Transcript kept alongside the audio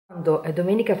È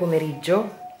domenica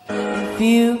pomeriggio.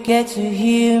 Ti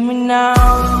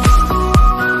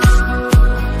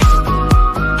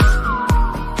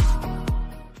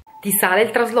sale il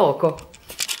trasloco.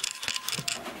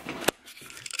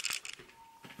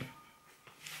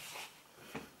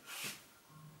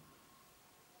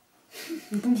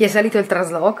 Ti è salito il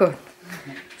trasloco?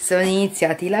 Sono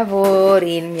iniziati i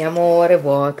lavori, il mio amore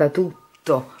vuota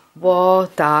tutto,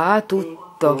 vuota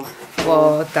tutto,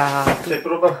 vuota tutto. Sei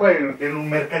proprio qua in un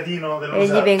mercatino dello E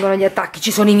gli vengono gli attacchi,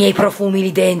 ci sono i miei profumi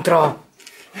lì dentro.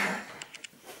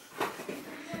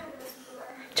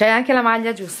 C'hai anche la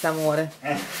maglia giusta, amore.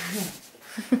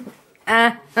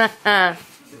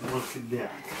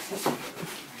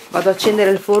 Vado a accendere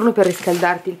il forno per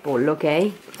riscaldarti il pollo,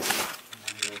 ok?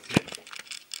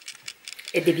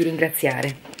 E devi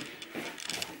ringraziare.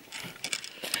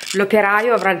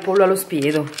 L'operaio avrà il pollo allo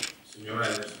spiedo.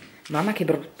 Mamma che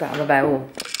brutta, vabbè,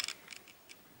 oh.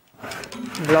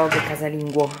 Vlog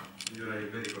casalingo.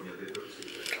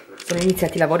 Sono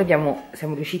iniziati i lavori,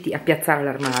 siamo riusciti a piazzare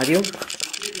l'armadio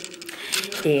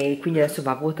e quindi adesso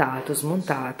va vuotato,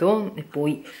 smontato e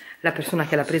poi la persona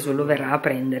che l'ha preso lo verrà a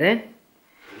prendere.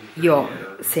 Io,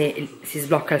 se si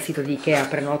sblocca il sito di Ikea,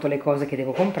 prenoto le cose che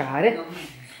devo comprare,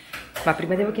 ma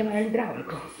prima devo chiamare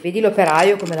l'idraulico. Vedi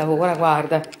l'operaio come lavora,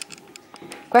 guarda.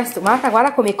 Questo, Marta,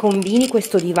 guarda come combini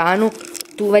questo divano.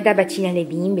 Tu vai da bacina alle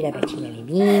bimbe, da bacina alle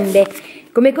bimbe.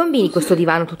 Come combini questo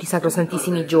divano tutti i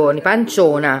sacrosantissimi giorni?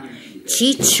 Panciona,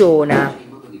 cicciona.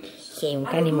 Sei un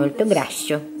cane molto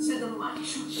grasso.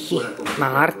 Sì.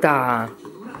 Marta,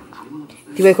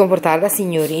 ti vuoi comportare da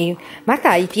signorina? Marta,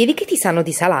 hai i piedi che ti sanno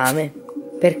di salame.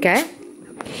 Perché?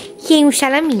 Sei un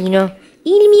salamino.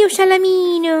 Il mio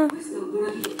salamino.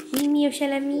 Il mio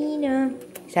salamino.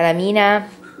 Salamina.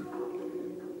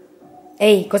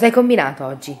 Ehi, cosa hai combinato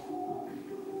oggi?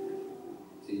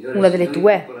 Una delle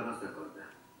tue?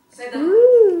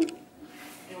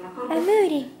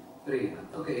 Amore,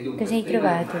 cosa hai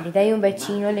trovato? Gli dai un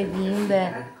bacino alle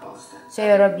bimbe? Sei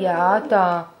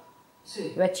arrabbiata?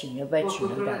 Bacino,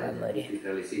 bacino, dai amore.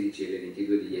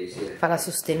 Fa la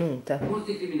sostenuta.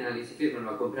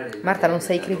 Marta, non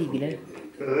sei credibile?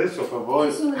 Per adesso fa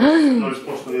voi, non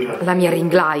risposto di là. La mia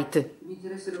ring light.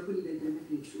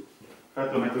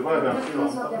 Aspetta, mentre qua abbiamo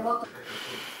filmato.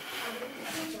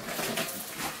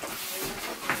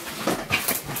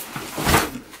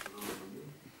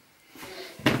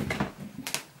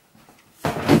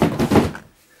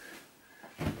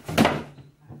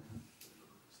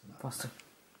 Posso.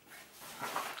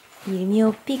 Il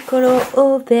mio piccolo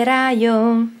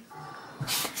operaio.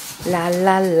 La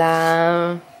la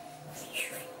la.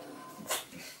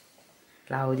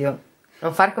 Claudio,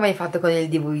 non far come hai fatto con il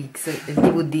DVX, il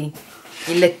DVD,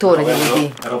 il lettore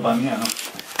DVD. È roba mia, no?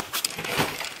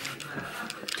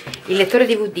 Il lettore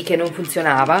DVD che non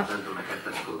funzionava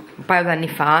un paio d'anni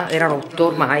fa, era rotto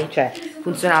ormai, cioè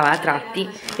funzionava a tratti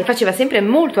e faceva sempre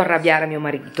molto arrabbiare mio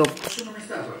marito.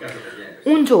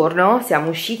 Un giorno siamo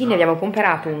usciti, ne abbiamo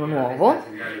comprato uno nuovo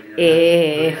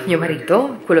e mio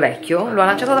marito, quello vecchio, lo ha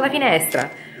lanciato dalla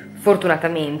finestra.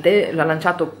 Fortunatamente l'ha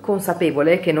lanciato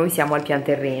consapevole che noi siamo al pian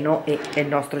terreno e è il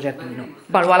nostro giardino,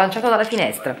 ma lo ha lanciato dalla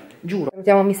finestra, giuro.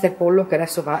 Salutiamo Mister Pollo che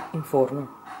adesso va in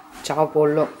forno. Ciao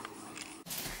Pollo.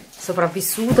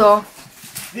 Sopravvissuto?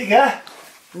 Dica!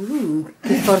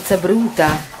 Che forza bruta.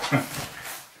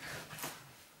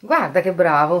 Guarda che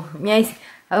bravo, mi hai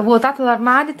vuotato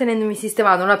l'armadio tenendomi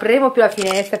sistemato, non aprivo più la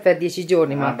finestra per 10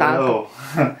 giorni, ma tanto.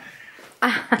 Da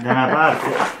una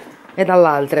parte e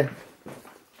dall'altra.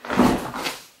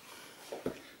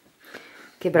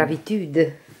 Che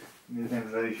bravitude. mi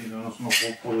sembra dicendo non sono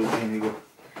fotoigienico.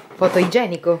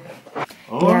 Fotoigienico?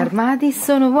 Oh. Gli armadi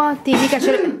sono vuoti, mica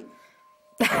ce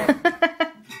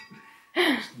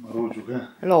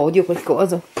lo odio quel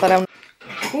coso.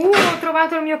 Ho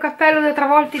trovato il mio cappello da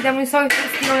travolti da un solito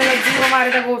destino nell'azzurro mare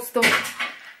d'agosto.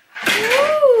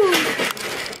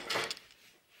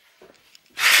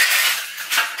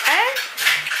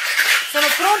 Sono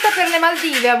pronta per le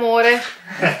Maldive, amore.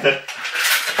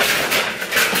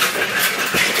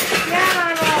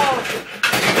 Piano.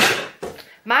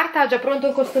 Marta ha già pronto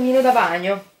il costumino da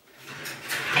bagno.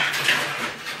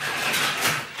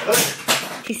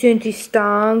 Ti senti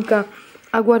stanca?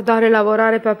 A guardare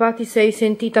lavorare papà ti sei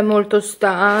sentita molto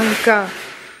stanca.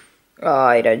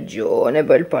 Hai ragione,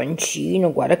 bel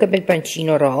pancino, guarda che bel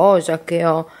pancino rosa che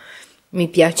ho. Mi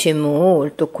piace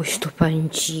molto questo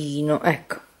pancino.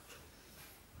 Ecco,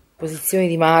 posizioni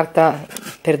di Marta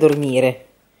per dormire.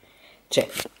 Cioè,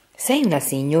 sei una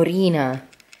signorina,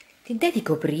 ti devi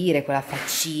coprire quella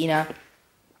faccina.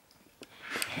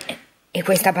 E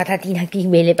questa patatina qui,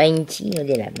 bel pancino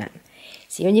della mamma.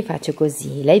 Se io gli faccio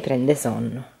così, lei prende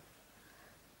sonno.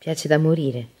 Piace da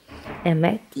morire.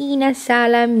 Martina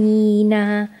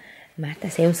salamina. Marta,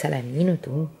 sei un salamino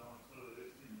tu?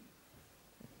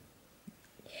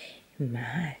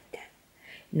 Marta,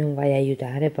 non vai a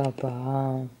aiutare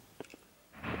papà?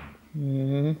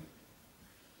 No,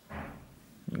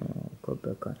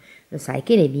 lo sai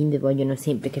che le bimbe vogliono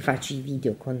sempre che faccio i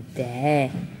video con te.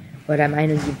 Oramai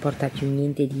non gli importa più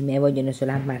niente di me, vogliono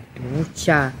solo a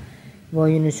Martuccia,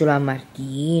 vogliono solo a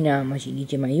Martina. Ma ci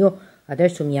dice, ma io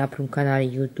adesso mi apro un canale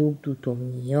YouTube tutto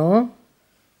mio,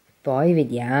 poi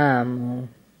vediamo.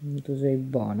 Tu sei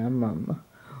buona mamma,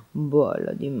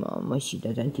 buona di mamma, ci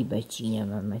dà tanti bacini a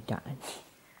mamma, tanti.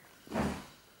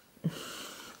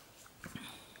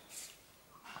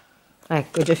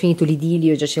 Ecco, è già finito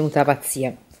l'idillio, è già c'è venuta la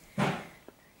pazzia.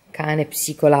 Cane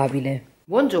psicolabile.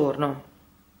 Buongiorno.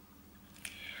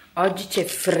 Oggi c'è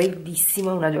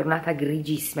freddissimo, una giornata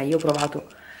grigissima. Io ho provato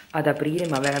ad aprire,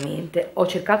 ma veramente ho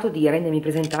cercato di rendermi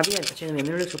presentabile facendomi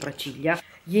almeno le sopracciglia.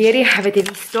 Ieri avete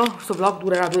visto, questo vlog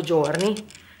durerà 2 giorni,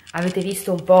 avete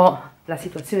visto un po' la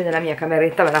situazione della mia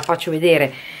cameretta, ve la faccio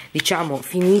vedere, diciamo,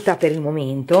 finita per il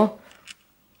momento.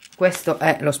 Questo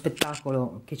è lo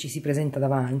spettacolo che ci si presenta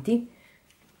davanti,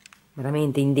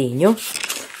 veramente indegno.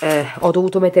 Ho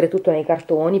dovuto mettere tutto nei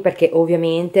cartoni perché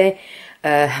ovviamente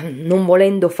non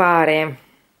volendo fare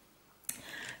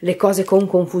le cose con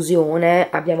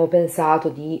confusione abbiamo pensato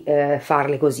di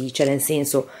farle così, cioè nel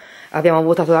senso abbiamo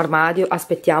vuotato l'armadio,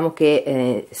 aspettiamo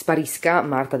che sparisca,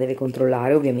 Marta deve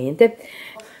controllare ovviamente,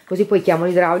 così poi chiamo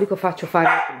l'idraulico, faccio fare,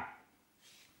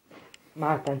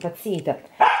 Marta è impazzita,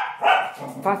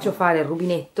 faccio fare il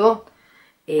rubinetto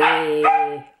e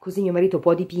così mio marito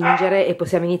può dipingere e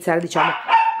possiamo iniziare, diciamo,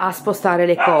 a spostare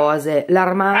le cose.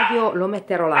 L'armadio lo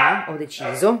metterò là, ho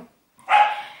deciso,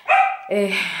 e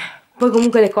poi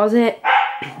comunque le cose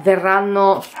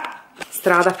verranno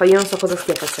strada, io non so cosa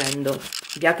stia facendo,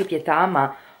 abbiate pietà,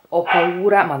 ma ho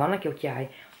paura, madonna che occhiali,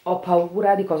 ho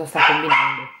paura di cosa sta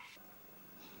combinando.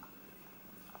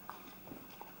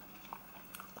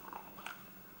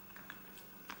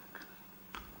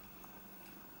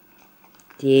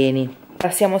 Tieni.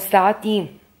 Siamo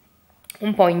stati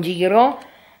un po' in giro,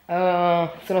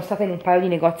 sono stata in un paio di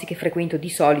negozi che frequento di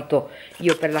solito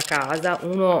io per la casa.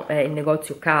 Uno è il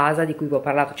negozio Casa, di cui vi ho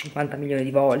parlato 50 milioni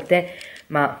di volte,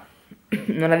 ma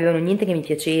non avevano niente che mi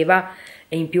piaceva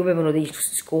e in più avevano dei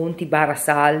sconti barra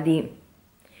saldi,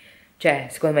 cioè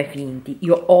secondo me finti.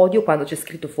 Io odio quando c'è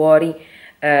scritto fuori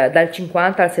dal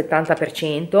 50 al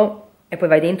 70% e poi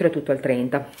vai dentro e è tutto al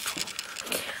 30%.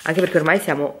 Anche perché ormai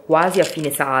siamo quasi a fine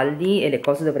saldi e le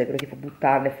cose dovrebbero tipo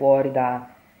buttarle fuori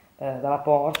dalla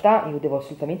porta. Io devo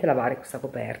assolutamente lavare questa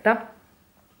coperta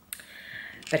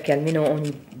perché almeno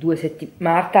ogni 2 settimane,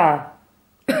 Marta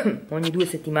ogni 2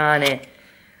 settimane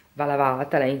va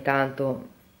lavata. Lei intanto,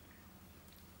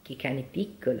 che cane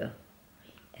piccolo,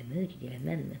 amore della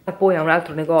mamma. Poi ha un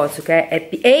altro negozio che è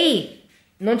ehi,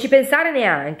 non ci pensare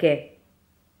neanche,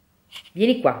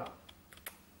 vieni qua.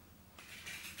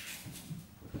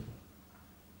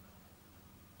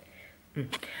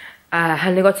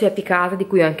 Al negozio di Casa, di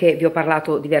cui anche vi ho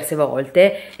parlato diverse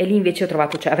volte, e lì invece ho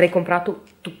trovato, cioè avrei comprato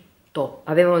tutto,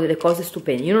 avevano delle cose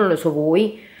stupende. Io non lo so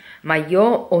voi, ma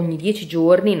io ogni 10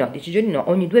 giorni, no 10 giorni no,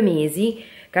 ogni 2 mesi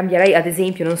cambierei, ad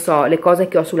esempio, non so, le cose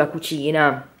che ho sulla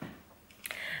cucina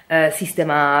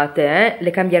sistemate,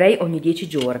 le cambierei ogni 10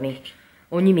 giorni,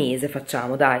 ogni mese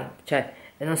facciamo, dai, cioè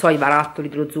non so, i barattoli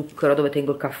dello zucchero dove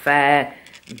tengo il caffè,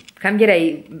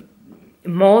 cambierei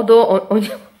modo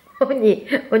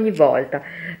ogni volta,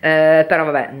 però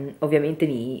vabbè, ovviamente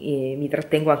mi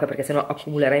trattengo anche perché sennò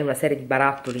accumulerei una serie di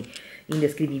barattoli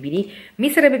indescrivibili. Mi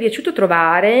sarebbe piaciuto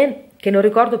trovare, che non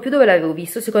ricordo più dove l'avevo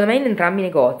visto, secondo me in entrambi i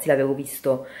negozi l'avevo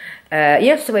visto, io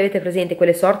non so se voi avete presente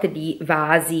quelle sorte di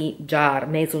vasi jar,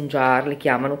 mason jar le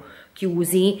chiamano,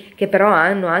 chiusi, che però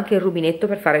hanno anche il rubinetto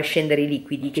per fare scendere i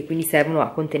liquidi, che quindi servono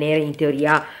a contenere in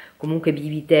teoria comunque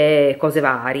bibite, cose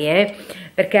varie,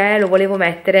 perché lo volevo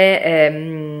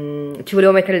mettere, ci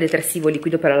volevo mettere il detersivo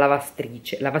liquido per la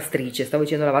lavatrice, stavo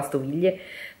dicendo lavastoviglie,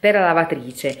 per la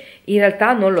lavatrice. In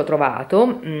realtà non l'ho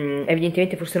trovato,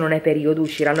 evidentemente forse non è periodo,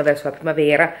 usciranno verso la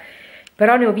primavera,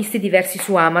 però ne ho visti diversi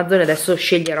su Amazon, adesso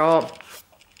sceglierò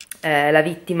la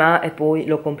vittima e poi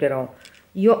lo comprerò.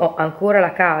 Io ho ancora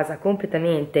la casa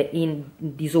completamente in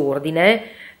disordine,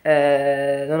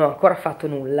 non ho ancora fatto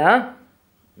nulla,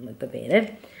 molto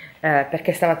bene,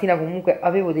 perché stamattina comunque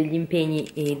avevo degli impegni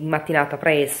di mattinata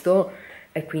presto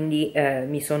e quindi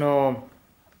mi sono,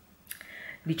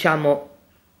 diciamo,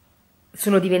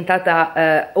 sono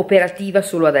diventata operativa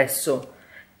solo adesso.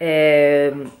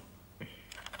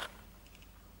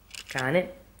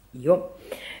 cane, io.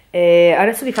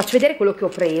 Adesso vi faccio vedere quello che ho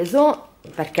preso,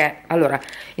 perché allora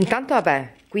intanto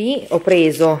vabbè, qui ho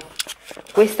preso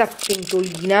questa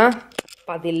pentolina,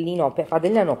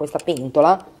 padellina no, questa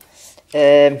pentola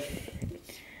per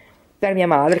mia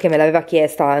madre, che me l'aveva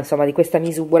chiesta, insomma, di questa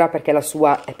misura, perché la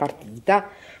sua è partita.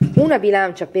 Una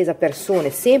bilancia pesa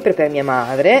persone, sempre per mia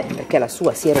madre, perché la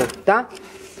sua si è rotta.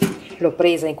 L'ho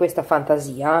presa in questa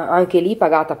fantasia, anche lì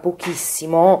pagata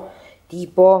pochissimo,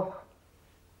 tipo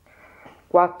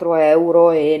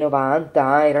 4,90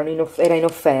 €, era in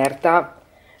offerta.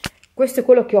 Questo è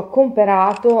quello che ho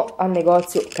comprato al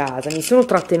negozio Casa. Mi sono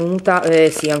trattenuta,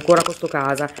 sì, ancora questo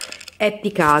Casa,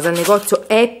 Happy Casa, il negozio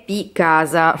Happy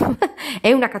Casa.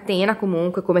 È una catena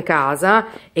comunque come Casa,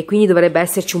 e quindi dovrebbe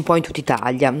esserci un po' in tutta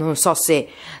Italia. Non so se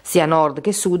sia nord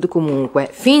che sud, comunque.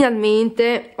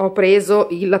 Finalmente ho preso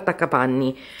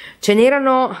l'attaccapanni. Ce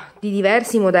n'erano di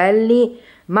diversi modelli,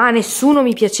 ma nessuno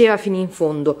mi piaceva fino in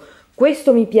fondo.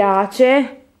 Questo mi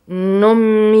piace, non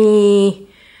mi...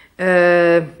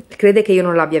 crede che io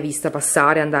non l'abbia vista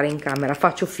passare, andare in camera.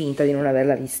 Faccio finta di non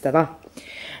averla vista, va.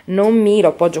 Non mi lo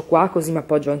appoggio qua, così mi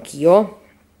appoggio anch'io.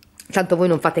 Tanto voi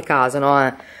non fate caso,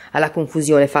 no, alla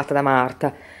confusione fatta da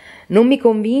Marta. Non mi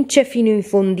convince fino in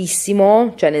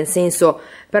fondissimo, cioè nel senso,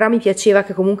 però mi piaceva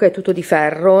che comunque è tutto di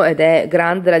ferro ed è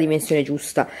grande della dimensione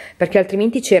giusta, perché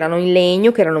altrimenti c'erano in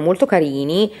legno che erano molto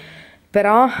carini,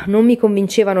 però non mi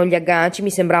convincevano gli agganci,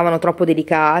 mi sembravano troppo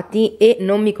delicati, e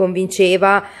non mi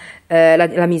convinceva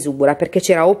la misura, perché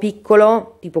c'era o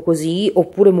piccolo, tipo così,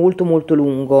 oppure molto molto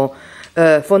lungo.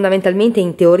 Fondamentalmente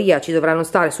in teoria ci dovranno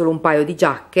stare solo un paio di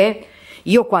giacche.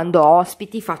 Io quando ho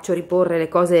ospiti faccio riporre le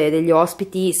cose degli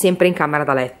ospiti sempre in camera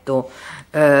da letto,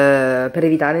 per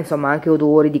evitare insomma anche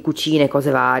odori di cucine e cose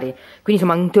varie. Quindi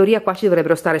insomma in teoria qua ci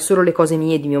dovrebbero stare solo le cose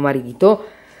mie e di mio marito.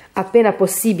 Appena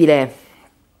possibile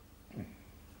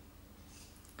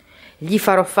gli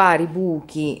farò fare i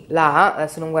buchi là.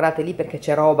 Adesso non guardate lì perché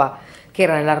c'è roba che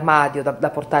era nell'armadio da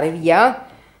portare via.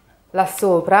 Là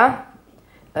sopra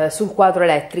sul quadro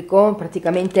elettrico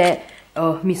praticamente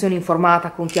mi sono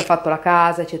informata con chi ha fatto la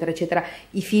casa, eccetera eccetera.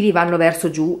 I fili vanno verso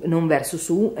giù, non verso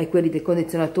su, e quelli del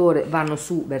condizionatore vanno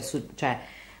su verso, cioè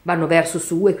vanno verso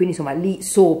su, e quindi insomma lì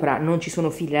sopra non ci sono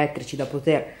fili elettrici da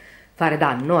poter fare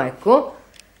danno, ecco.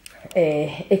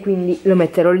 E quindi lo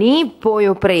metterò lì. Poi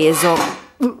ho preso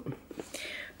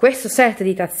questo set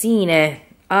di tazzine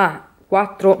a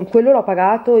 4, quello l'ho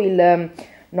pagato il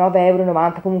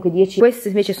 9,90 €, comunque 10. Queste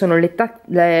invece sono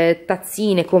le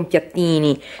tazzine con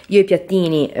piattini. Io i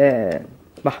piattini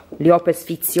li ho per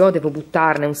sfizio, devo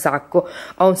buttarne un sacco.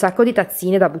 Ho un sacco di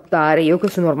tazzine da buttare io, che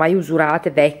sono ormai usurate,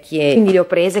 vecchie, quindi le ho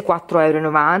prese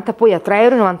 4,90 €. Poi a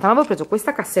 3,99 € ho preso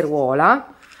questa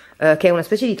casseruola, che è una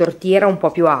specie di tortiera un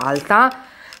po' più alta,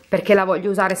 perché la voglio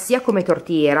usare sia come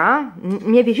tortiera.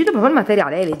 Mi è piaciuto proprio il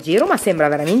materiale, è leggero ma sembra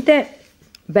veramente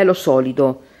bello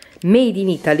solido. Made in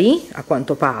Italy a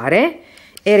quanto pare,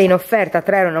 era in offerta a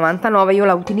 3,99 €. Io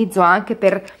la utilizzo anche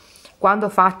per quando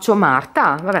faccio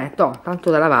Marta, vabbè, tanto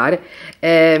da lavare,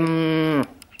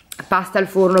 pasta al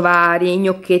forno varie,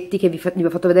 gnocchetti che vi ho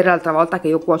fatto vedere l'altra volta, che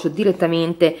io cuocio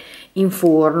direttamente in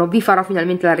forno. Vi farò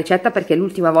finalmente la ricetta, perché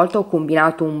l'ultima volta ho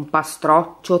combinato un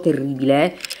pastroccio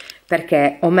terribile,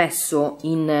 perché ho messo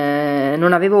in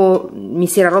mi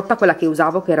si era rotta quella che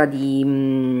usavo, che era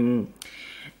di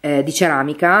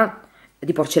ceramica,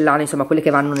 di porcellana, insomma quelle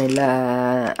che vanno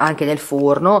anche nel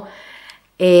forno,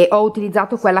 e ho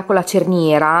utilizzato quella con la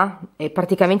cerniera e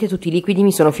praticamente tutti i liquidi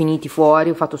mi sono finiti fuori.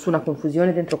 Ho fatto su una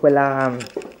confusione dentro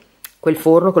quel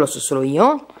forno, che lo so solo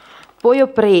io. Poi ho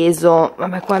preso,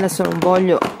 vabbè, qua adesso non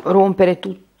voglio rompere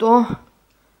tutto,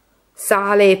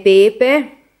 sale e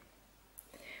pepe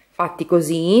fatti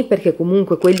così, perché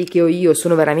comunque quelli che ho io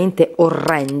sono veramente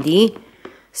orrendi.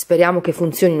 Speriamo che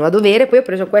funzionino a dovere. Poi ho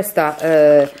preso questa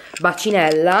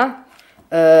bacinella,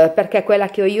 perché quella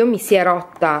che ho io mi si è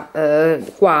rotta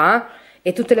qua,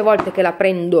 e tutte le volte che la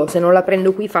prendo, se non la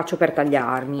prendo qui, faccio per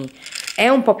tagliarmi. È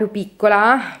un po' più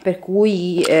piccola, per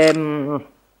cui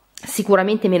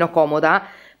sicuramente meno comoda,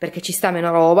 perché ci sta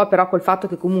meno roba, però col fatto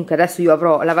che comunque adesso io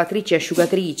avrò lavatrice e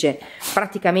asciugatrice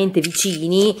praticamente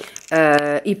vicini,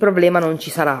 il problema non ci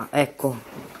sarà, ecco.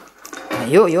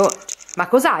 Ma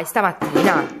cos'hai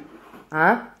stamattina?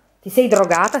 Ti sei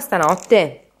drogata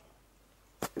stanotte?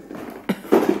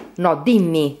 No,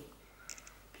 dimmi.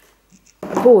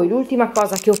 Poi l'ultima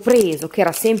cosa che ho preso, che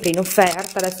era sempre in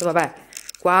offerta, adesso vabbè,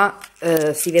 qua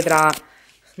si vedrà,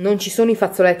 non ci sono i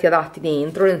fazzoletti adatti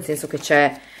dentro, nel senso che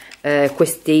c'è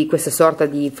queste sorta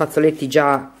di fazzoletti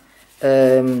già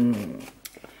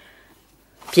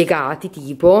piegati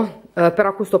tipo,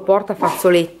 però questo porta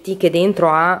fazzoletti che dentro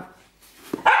ha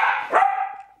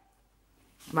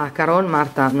macaron,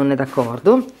 Marta non è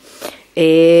d'accordo.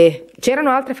 E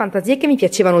c'erano altre fantasie che mi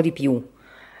piacevano di più,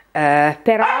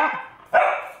 però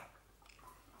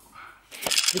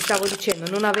vi stavo dicendo,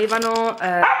 non avevano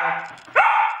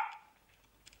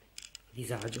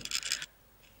disagio,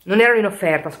 non erano in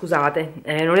offerta, scusate,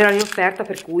 non erano in offerta,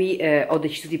 per cui ho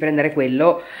deciso di prendere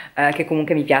quello, che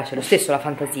comunque mi piace lo stesso, la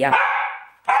fantasia.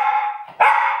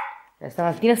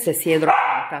 Stamattina si è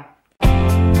drogata.